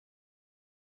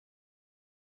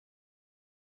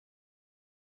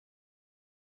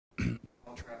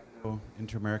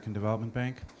Inter-American Development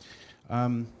Bank.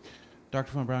 Um,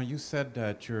 Dr. von Braun, you said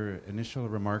at your initial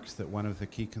remarks that one of the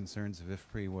key concerns of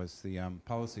IFPRI was the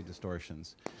policy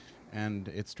distortions. And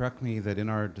it struck me that in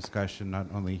our discussion, not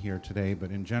only here today,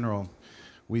 but in general,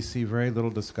 we see very little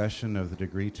discussion of the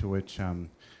degree to which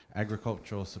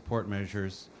agricultural support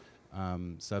measures,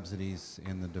 subsidies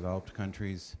in the developed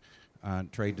countries,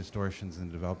 trade distortions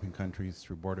in developing countries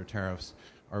through border tariffs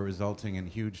are resulting in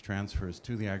huge transfers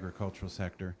to the agricultural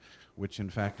sector, which in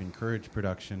fact encourage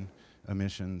production,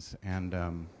 emissions, and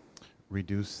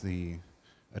reduce the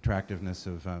attractiveness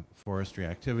of forestry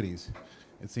activities.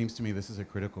 It seems to me this is a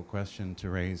critical question to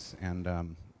raise and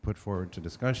put forward to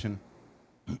discussion.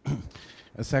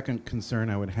 A second concern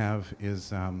I would have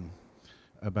is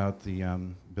about the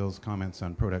Bill's comments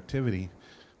on productivity.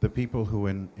 The people who,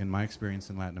 in my experience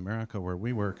in Latin America, where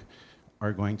we work,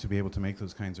 are going to be able to make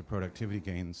those kinds of productivity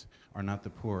gains are not the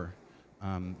poor.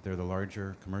 They're the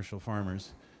larger commercial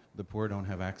farmers. The poor don't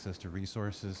have access to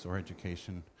resources or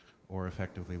education or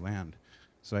effectively land.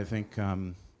 So I think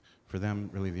for them,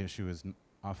 really the issue is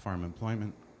off-farm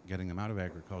employment, getting them out of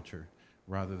agriculture,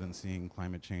 rather than seeing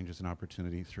climate change as an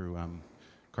opportunity through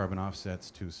carbon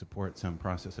offsets to support some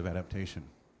process of adaptation.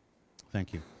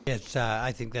 Thank you. Yes,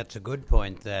 I think that's a good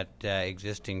point, that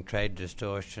existing trade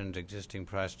distortions, existing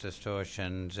price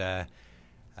distortions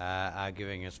are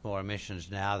giving us more emissions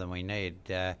now than we need,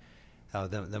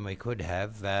 than we could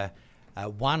have.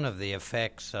 One of the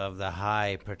effects of the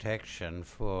high protection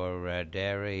for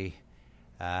dairy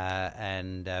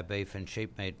and beef and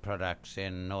sheep meat products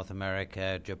in North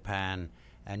America, Japan,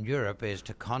 and Europe is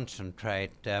to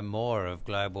concentrate more of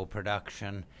global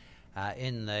production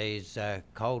in these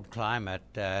cold climate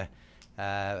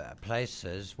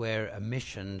places where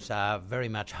emissions are very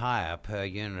much higher per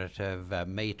unit of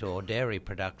meat or dairy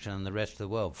production than the rest of the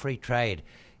world. Free trade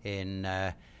in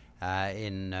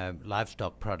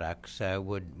livestock products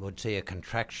would see a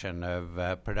contraction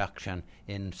of production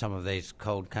in some of these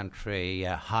cold country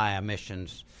high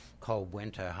emissions, cold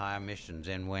winter high emissions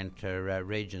in winter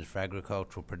regions for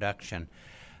agricultural production.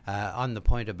 On the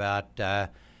point about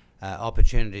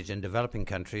opportunities in developing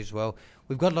countries, well,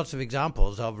 we've got lots of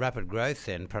examples of rapid growth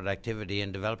in productivity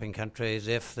in developing countries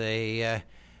if the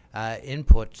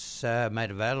inputs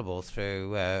made available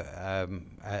through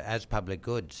as public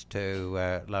goods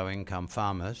to low-income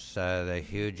farmers. The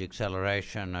huge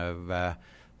acceleration of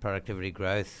productivity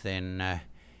growth in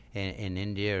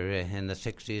India in the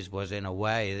 60s was in a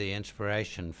way the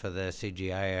inspiration for the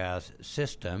CGIAR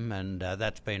system, and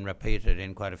that's been repeated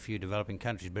in quite a few developing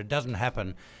countries. But it doesn't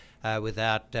happen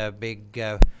without big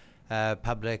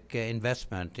public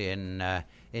investment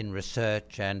in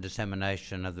research and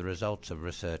dissemination of the results of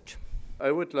research.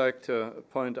 I would like to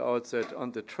point out that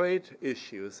on the trade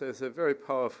issues, there's a very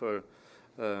powerful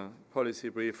policy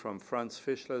brief from Franz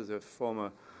Fischler, the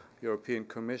former European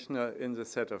Commissioner, in the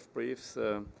set of briefs,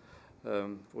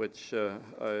 which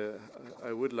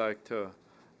I would like to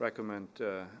recommend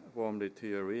warmly to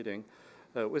your reading,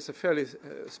 with a fairly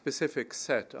specific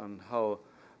set on how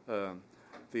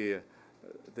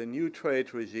the new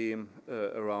trade regime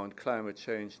around climate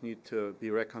change need to be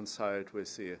reconciled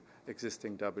with the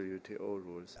existing WTO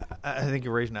rules. I think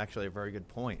you're raising actually a very good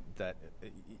point that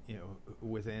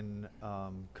within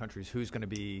countries, who's going to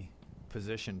be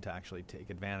positioned to actually take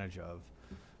advantage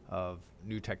of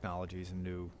new technologies and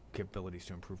new capabilities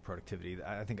to improve productivity.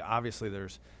 I think obviously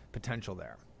there's potential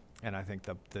there, and I think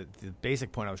the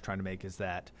basic point I was trying to make is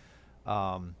that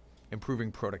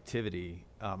improving productivity,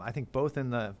 I think both in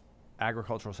the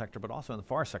agricultural sector but also in the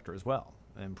forest sector as well,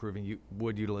 improving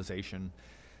wood utilization,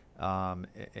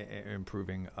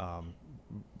 improving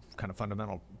kind of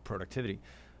fundamental productivity,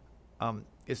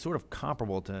 is sort of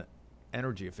comparable to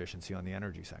energy efficiency on the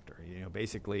energy sector.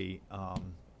 Basically,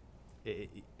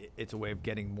 it's a way of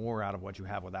getting more out of what you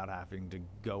have without having to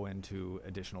go into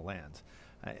additional lands.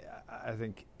 I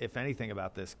think, if anything,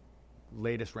 about this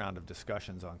latest round of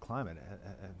discussions on climate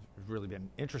has really been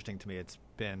interesting to me. It's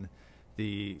been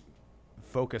the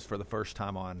focus for the first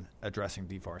time on addressing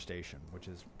deforestation, which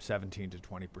is 17 to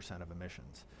 20% of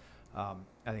emissions. I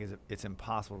think it's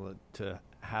impossible to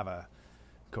have a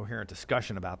coherent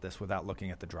discussion about this without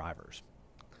looking at the drivers.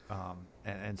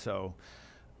 And so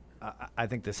I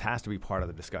think this has to be part of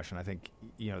the discussion. I think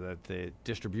the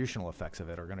distributional effects of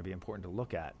it are going to be important to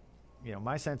look at.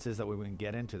 My sense is that when we can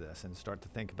get into this and start to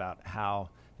think about how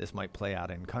this might play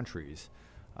out in countries,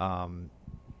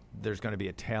 there's going to be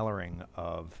a tailoring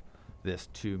of this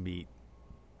to meet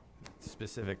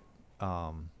specific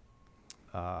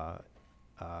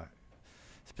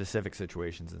specific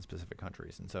situations in specific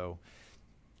countries. And so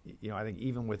I think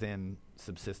even within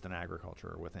subsistent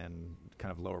agriculture, within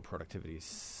kind of lower productivity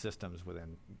systems,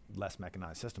 within less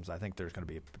mechanized systems, I think there's going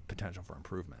to be a potential for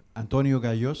improvement. Antonio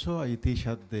Galloso, I teach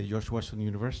at the George Washington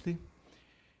University.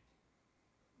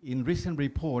 In recent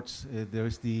reports, there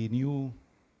is the new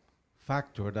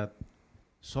factor that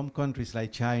some countries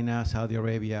like China, Saudi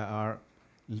Arabia are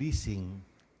leasing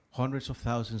hundreds of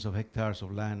thousands of hectares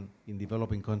of land in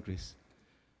developing countries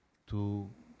to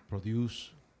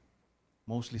produce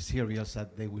mostly cereals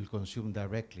that they will consume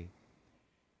directly.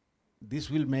 This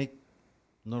will make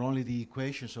not only the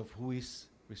equations of who is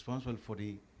responsible for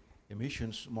the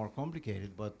emissions more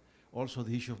complicated, but also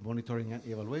the issue of monitoring and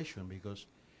evaluation, because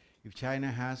if China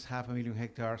has 500,000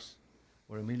 hectares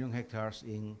or 1 million hectares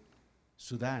in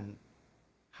Sudan,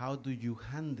 how do you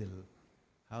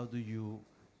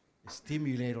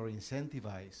stimulate or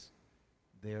incentivize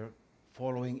their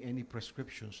following any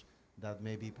prescriptions that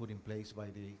may be put in place by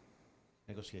the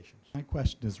negotiations? My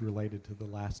question is related to the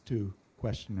last two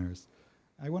questioners.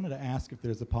 I wanted to ask if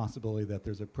there's a possibility that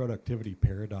there's a productivity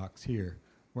paradox here,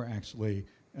 where actually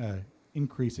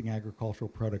increasing agricultural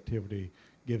productivity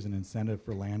gives an incentive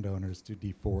for landowners to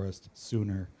deforest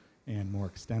sooner and more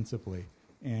extensively.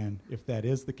 And if that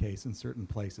is the case in certain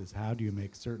places, how do you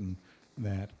make certain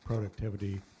that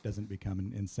productivity doesn't become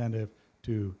an incentive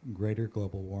to greater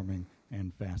global warming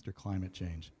and faster climate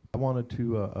change? I wanted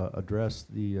to address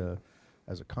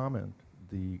as a comment,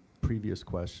 the previous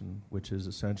question, which is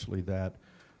essentially that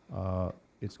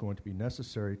it's going to be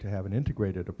necessary to have an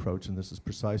integrated approach, and this is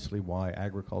precisely why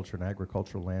agriculture and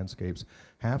agricultural landscapes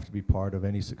have to be part of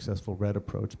any successful RED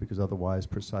approach, because otherwise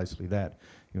precisely that,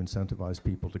 you incentivize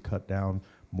people to cut down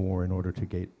more in order to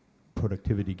get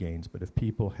productivity gains. But if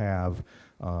people have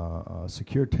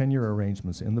secure tenure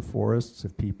arrangements in the forests,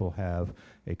 if people have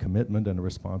a commitment and a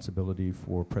responsibility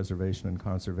for preservation and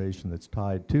conservation that's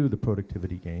tied to the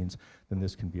productivity gains, then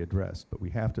this can be addressed. But we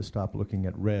have to stop looking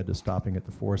at RED as stopping at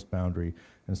the forest boundary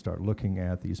and start looking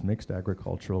at these mixed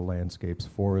agricultural landscapes,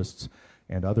 forests,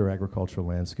 and other agricultural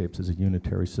landscapes as a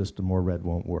unitary system, or RED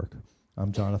won't work.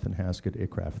 I'm Jonathan Haskett,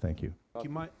 ICRAF. Thank you.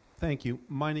 Thank you.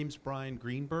 My name's Brian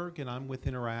Greenberg, and I'm with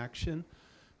Interaction.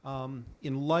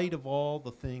 In light of all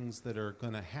the things that are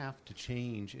going to have to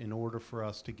change in order for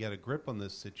us to get a grip on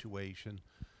this situation,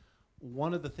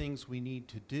 one of the things we need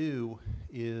to do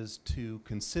is to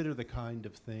consider the kind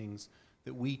of things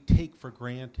that we take for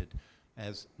granted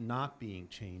as not being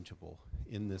changeable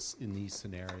in these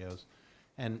scenarios,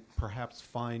 and perhaps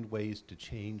find ways to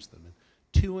change them. And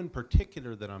two in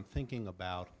particular that I'm thinking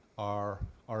about are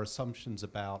our assumptions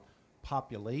about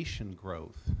population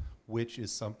growth, which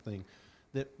is something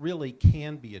that really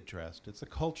can be addressed. It's a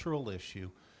cultural issue,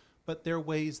 but there are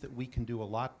ways that we can do a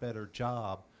lot better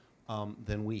job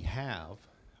than we have,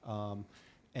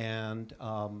 and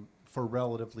for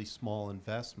relatively small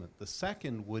investment. The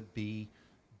second would be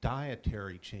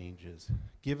dietary changes.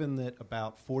 Given that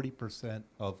about 40%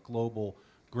 of global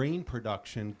grain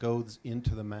production goes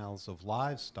into the mouths of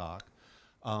livestock,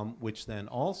 which then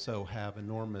also have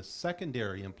enormous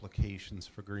secondary implications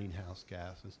for greenhouse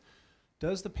gases.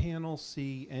 Does the panel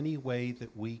see any way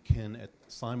that we can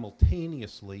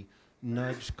simultaneously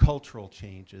nudge cultural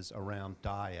changes around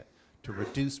diet to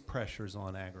reduce pressures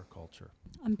on agriculture?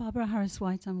 I'm Barbara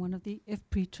Harris-White. I'm one of the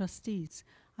IFPRI trustees.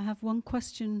 I have one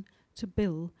question to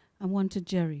Bill and one to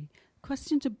Jerry.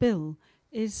 Question to Bill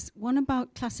is one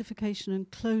about classification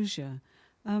and closure,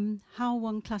 how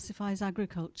one classifies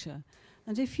agriculture.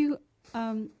 And if you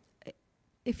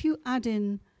add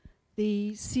in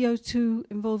the CO2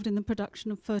 involved in the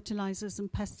production of fertilizers and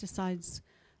pesticides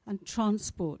and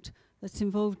transport that's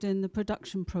involved in the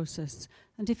production process,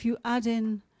 and if you add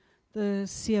in the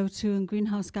CO2 and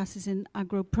greenhouse gases in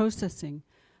agro-processing,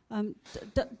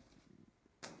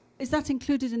 is that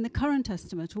included in the current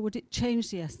estimate, or would it change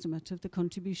the estimate of the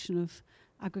contribution of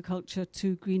agriculture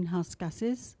to greenhouse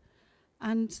gases?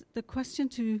 And the question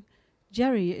to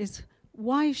Jerry is,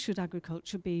 why should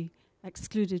agriculture be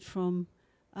excluded from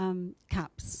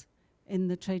caps in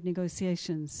the trade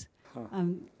negotiations?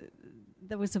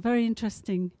 There was a very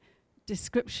interesting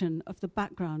description of the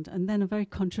background and then a very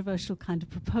controversial kind of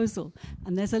proposal.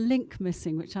 And there's a link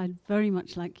missing, which I'd very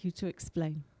much like you to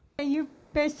explain. You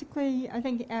basically, I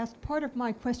think, asked part of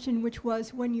my question, which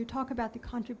was when you talk about the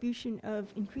contribution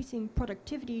of increasing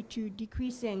productivity to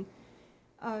decreasing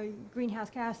greenhouse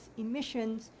gas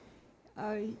emissions,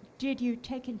 did you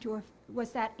take into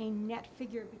was that a net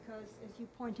figure? Because, as you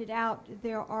pointed out,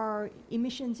 there are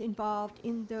emissions involved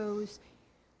in those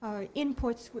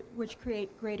inputs which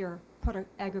create greater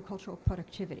agricultural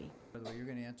productivity. By the way, you're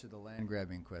going to answer the land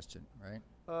grabbing question, right?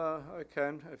 I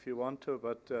can if you want to,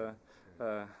 but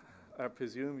I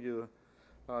presume you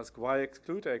ask why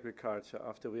exclude agriculture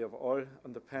after we have all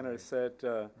on the panel said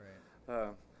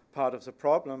part of the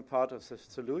problem, part of the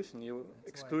solution. You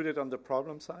excluded on the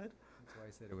problem side? That's why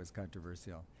I said it was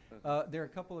controversial. There are a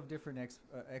couple of different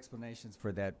explanations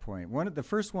for that point. The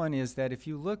first one is that if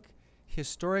you look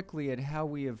historically at how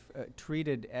we have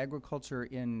treated agriculture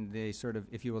in the sort of,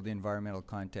 if you will, the environmental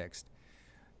context,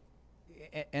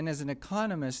 and as an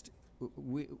economist,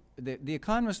 the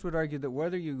economist would argue that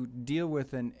whether you deal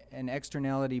with an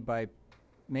externality by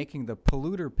making the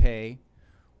polluter pay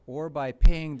or by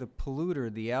paying the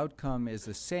polluter, the outcome is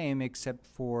the same except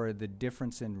for the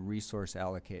difference in resource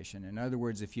allocation. In other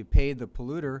words, if you pay the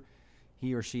polluter,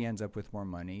 he or she ends up with more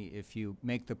money. If you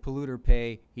make the polluter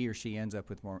pay, he or she ends up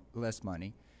with less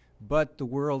money. But the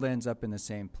world ends up in the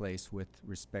same place with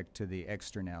respect to the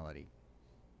externality.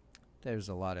 There's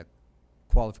a lot of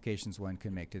qualifications one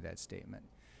can make to that statement.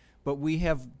 But we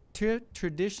have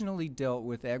traditionally dealt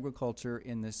with agriculture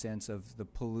in the sense of the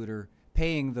polluter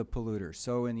paying the polluter.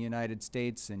 So in the United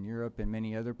States and Europe and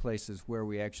many other places where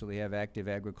we actually have active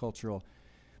agricultural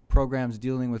programs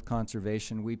dealing with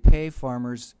conservation, we pay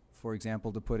farmers, for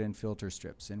example, to put in filter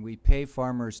strips, and we pay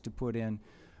farmers to put in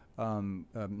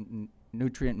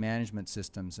nutrient management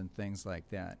systems and things like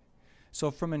that.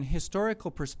 So from an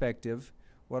historical perspective,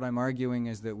 what I'm arguing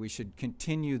is that we should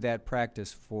continue that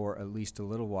practice for at least a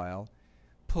little while.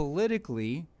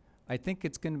 Politically, I think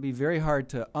it's going to be very hard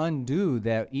to undo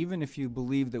that, even if you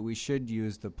believe that we should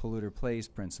use the polluter pays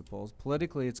principles.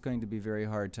 Politically, it's going to be very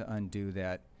hard to undo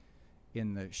that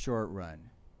in the short run.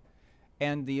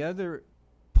 And the other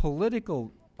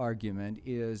political argument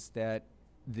is that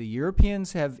the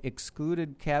Europeans have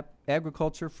excluded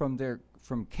agriculture from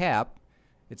CAP.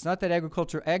 It's not that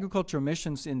agriculture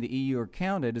emissions in the EU are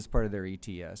counted as part of their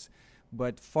ETS,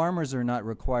 but farmers are not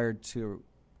required to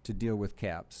deal with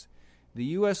caps. The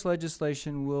U.S.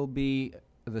 legislation will be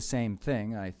the same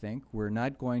thing, I think. We're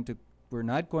not going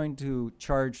to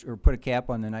charge or put a cap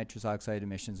on the nitrous oxide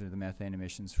emissions or the methane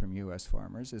emissions from U.S.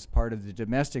 farmers as part of the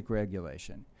domestic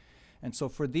regulation. And so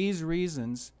for these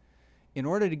reasons, in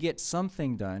order to get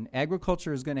something done,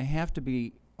 agriculture is going to have to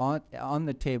be on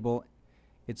the table.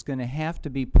 It's going to have to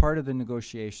be part of the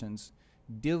negotiations,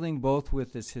 dealing both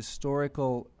with this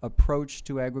historical approach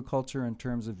to agriculture in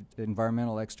terms of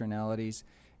environmental externalities,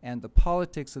 and the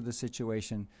politics of the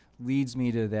situation leads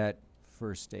me to that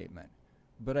first statement.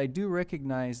 But I do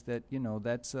recognize that,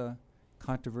 that's a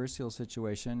controversial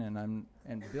situation,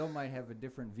 and Bill might have a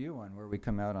different view on where we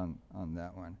come out on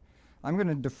that one. I'm going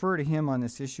to defer to him on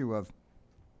this issue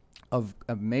of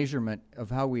measurement of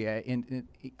how we.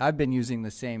 I've been using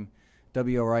the same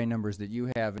WRI numbers that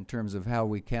you have in terms of how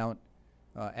we count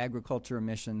agriculture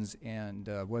emissions and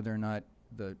whether or not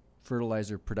the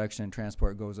fertilizer production and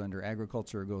transport goes under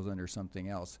agriculture or goes under something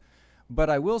else. But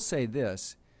I will say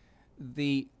this.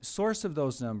 The source of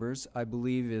those numbers, I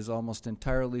believe, is almost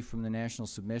entirely from the national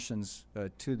submissions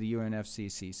to the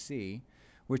UNFCCC,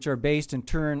 which are based in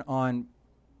turn on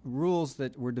rules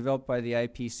that were developed by the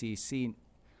IPCC.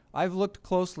 I've looked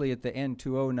closely at the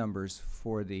N2O numbers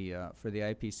for the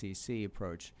IPCC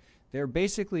approach. They're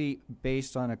basically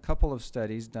based on a couple of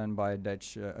studies done by a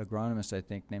Dutch agronomist, I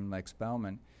think, named Lex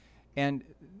Bouwman. And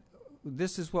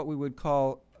this is what we would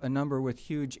call a number with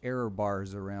huge error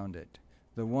bars around it.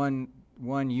 The one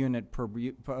unit of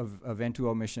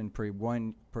N2O emission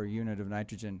per unit of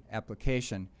nitrogen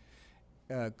application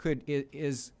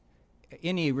is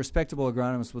any respectable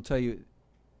agronomist will tell you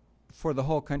for the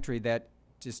whole country that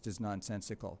just is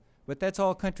nonsensical. But that's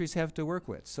all countries have to work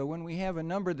with. So when we have a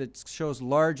number that shows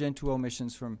large N2O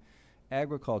emissions from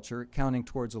agriculture, counting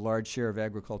towards a large share of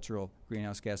agricultural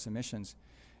greenhouse gas emissions,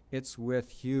 it's with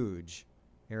huge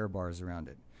error bars around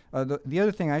it. The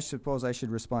other thing I suppose I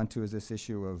should respond to is this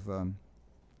issue of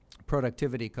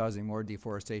productivity causing more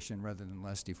deforestation rather than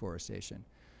less deforestation.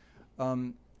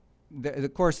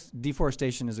 Of course,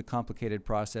 deforestation is a complicated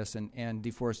process, and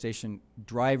deforestation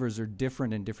drivers are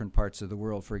different in different parts of the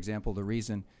world. For example, the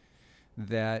reason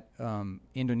that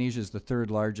Indonesia is the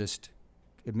third largest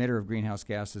emitter of greenhouse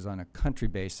gases on a country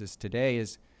basis today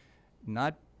is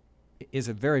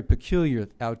a very peculiar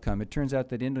outcome. It turns out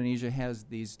that Indonesia has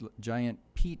these giant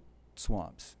peat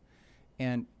swamps,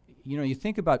 and I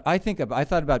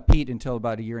thought about peat until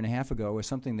about a year and a half ago. It was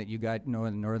something that you got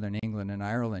in northern England and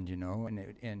Ireland,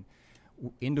 and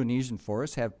Indonesian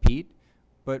forests have peat,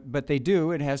 but they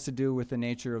do. It has to do with the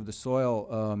nature of the soil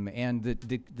and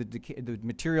the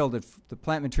material the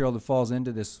plant material that falls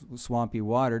into this swampy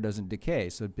water doesn't decay,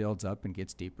 so it builds up and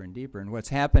gets deeper and deeper. And what's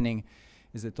happening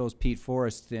is that those peat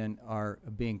forests then are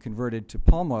being converted to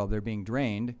palm oil. They're being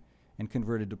drained and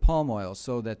converted to palm oil,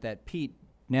 so that peat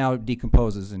now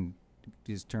decomposes and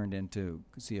is turned into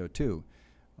CO2.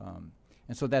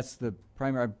 And so that's the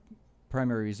primary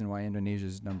reason why Indonesia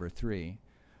is number 3.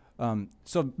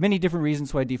 So many different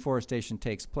reasons why deforestation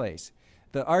takes place.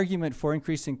 The argument for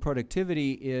increasing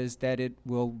productivity is that it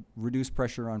will reduce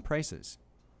pressure on prices.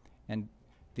 And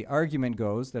the argument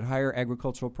goes that higher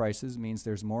agricultural prices means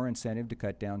there's more incentive to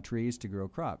cut down trees to grow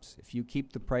crops. If you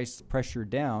keep the price pressure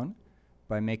down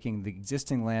by making the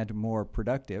existing land more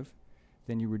productive,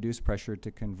 then you reduce pressure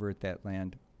to convert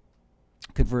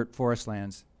forest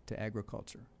lands to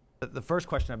agriculture. The first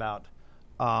question about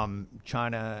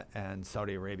China and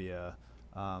Saudi Arabia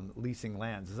leasing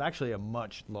lands is actually a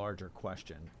much larger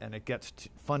question, and it gets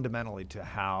fundamentally to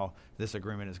how this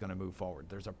agreement is going to move forward.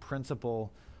 There's a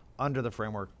principle under the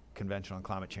Framework Convention on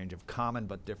Climate Change of common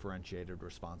but differentiated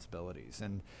responsibilities.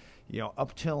 And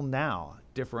up till now,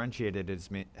 differentiated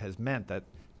has meant that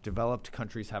developed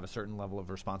countries have a certain level of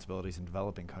responsibilities and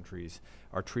developing countries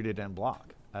are treated en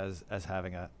bloc as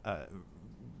having a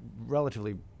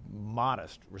relatively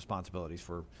modest responsibilities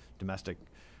for domestic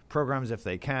programs if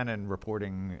they can, and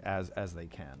reporting as they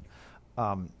can.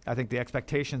 I think the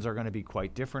expectations are going to be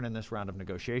quite different in this round of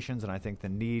negotiations, and I think the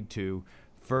need to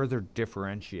further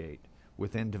differentiate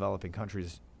within developing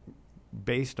countries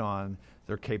based on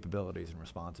their capabilities and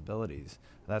responsibilities,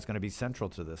 that's going to be central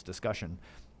to this discussion.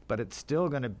 But it's still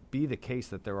going to be the case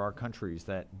that there are countries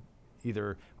that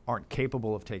either aren't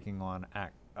capable of taking on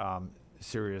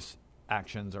serious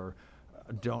actions or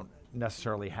don't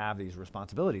necessarily have these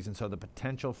responsibilities. And so the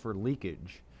potential for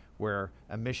leakage, where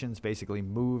emissions basically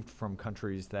moved from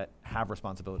countries that have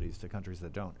responsibilities to countries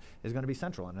that don't, is going to be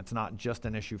central. And it's not just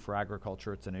an issue for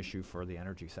agriculture, it's an issue for the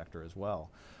energy sector as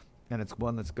well. And it's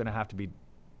one that's going to have to be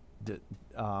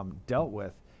dealt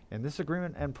with in this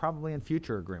agreement and probably in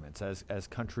future agreements as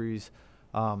countries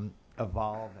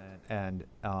evolve and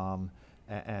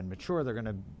mature.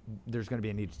 There's going to be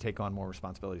a need to take on more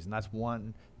responsibilities, and that's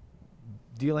one.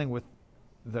 Dealing with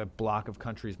the block of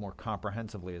countries more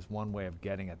comprehensively is one way of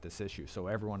getting at this issue. So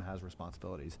everyone has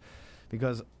responsibilities,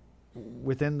 because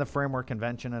within the Framework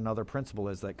Convention, another principle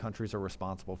is that countries are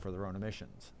responsible for their own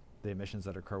emissions, the emissions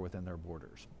that occur within their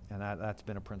borders, and that's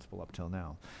been a principle up till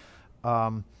now.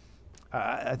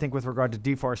 I think with regard to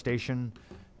deforestation,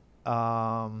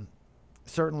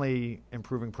 certainly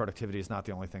improving productivity is not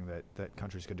the only thing that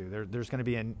countries could do. There's going to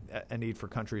be a need for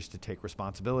countries to take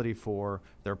responsibility for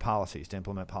their policies, to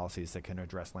implement policies that can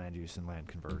address land use and land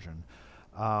conversion.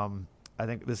 I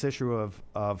think this issue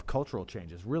of cultural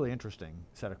change is really interesting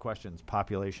set of questions,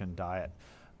 population, diet.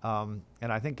 And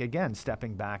I think, again,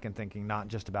 stepping back and thinking not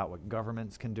just about what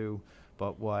governments can do,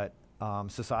 but what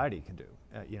society can do,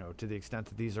 to the extent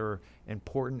that these are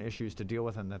important issues to deal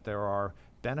with and that there are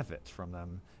benefits from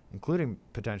them, including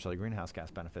potentially greenhouse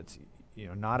gas benefits.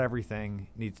 Not everything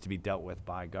needs to be dealt with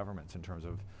by governments in terms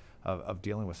of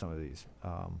dealing with some of these.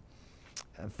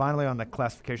 And finally, on the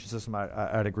classification system,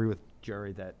 I'd agree with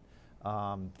Jerry that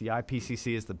the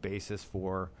IPCC is the basis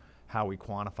for how we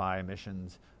quantify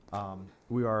emissions.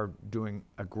 We are doing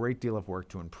a great deal of work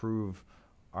to improve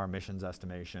our emissions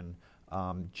estimation.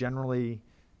 Generally,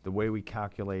 the way we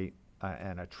calculate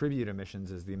and attribute emissions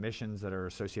is the emissions that are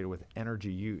associated with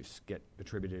energy use get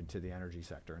attributed to the energy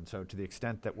sector. And so to the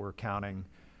extent that we're counting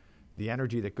the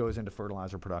energy that goes into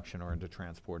fertilizer production or into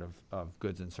transport of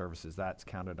goods and services, that's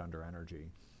counted under energy.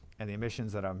 And the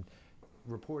emissions that I'm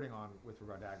reporting on with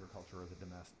regard to agriculture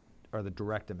are the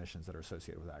direct emissions that are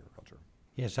associated with agriculture.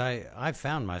 Yes, I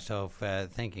found myself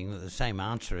thinking that the same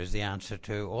answer is the answer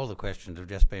to all the questions that have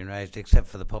just been raised, except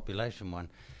for the population one.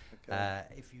 Okay.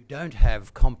 If you don't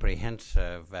have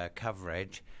comprehensive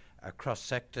coverage across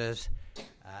sectors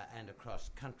and across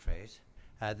countries,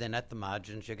 then at the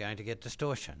margins you're going to get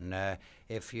distortion.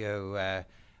 If you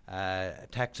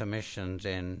tax emissions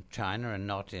in China and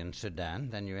not in Sudan,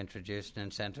 then you introduce an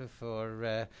incentive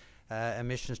for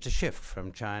emissions to shift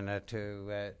from China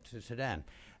to Sudan.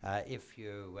 If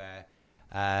you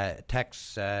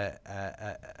tax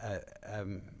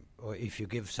or if you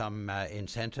give some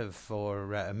incentive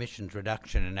for emissions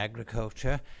reduction in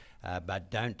agriculture,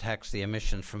 but don't tax the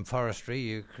emissions from forestry,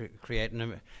 you create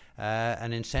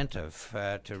an incentive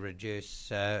to reduce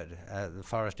the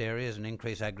forest areas and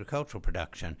increase agricultural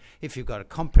production. If you've got a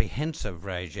comprehensive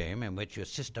regime in which you're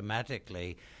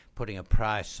systematically putting a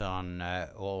price on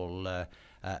all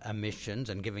emissions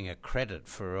and giving a credit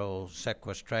for all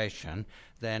sequestration,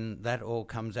 then that all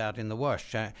comes out in the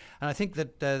wash. And I think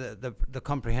that the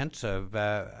comprehensive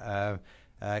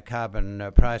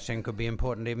carbon pricing could be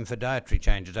important even for dietary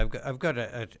changes. I've got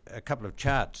a couple of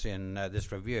charts in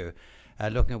this review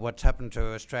looking at what's happened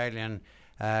to Australian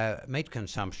meat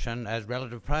consumption as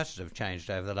relative prices have changed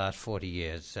over the last 40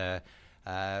 years.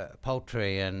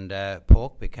 Poultry and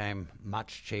pork became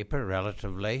much cheaper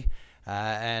relatively,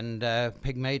 and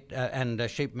pig meat and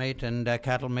sheep meat and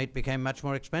cattle meat became much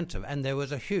more expensive. And there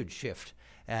was a huge shift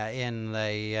in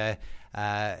the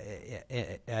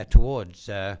towards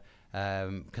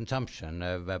consumption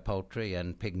of poultry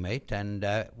and pig meat. And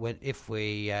if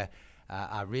we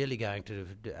are really going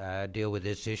to deal with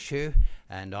this issue,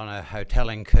 and on a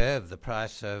hotelling curve, the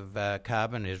price of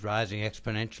carbon is rising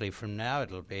exponentially from now.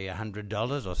 It'll be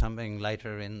 $100 or something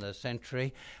later in the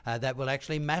century. That will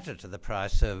actually matter to the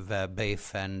price of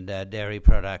beef and dairy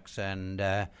products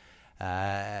and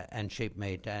sheep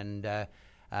meat,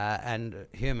 and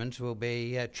humans will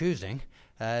be choosing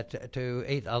to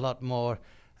eat a lot more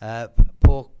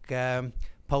pork,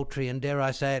 poultry, and dare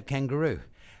I say it, kangaroo.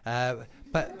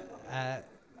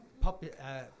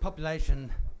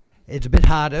 Population, it's a bit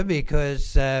harder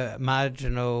because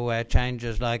marginal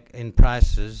changes like in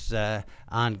prices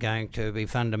aren't going to be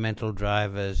fundamental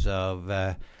drivers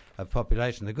of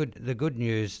population. The good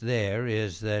news there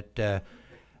is that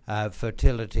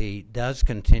fertility does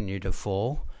continue to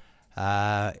fall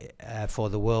for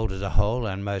the world as a whole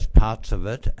and most parts of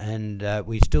it, and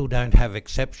we still don't have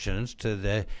exceptions to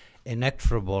the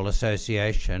inexorable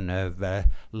association of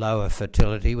lower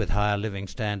fertility with higher living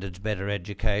standards, better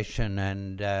education,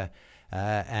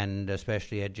 and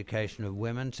especially education of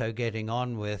women. So getting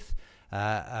on with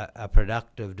a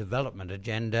productive development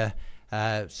agenda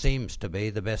seems to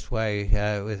be the best way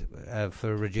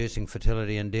for reducing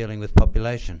fertility and dealing with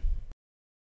population.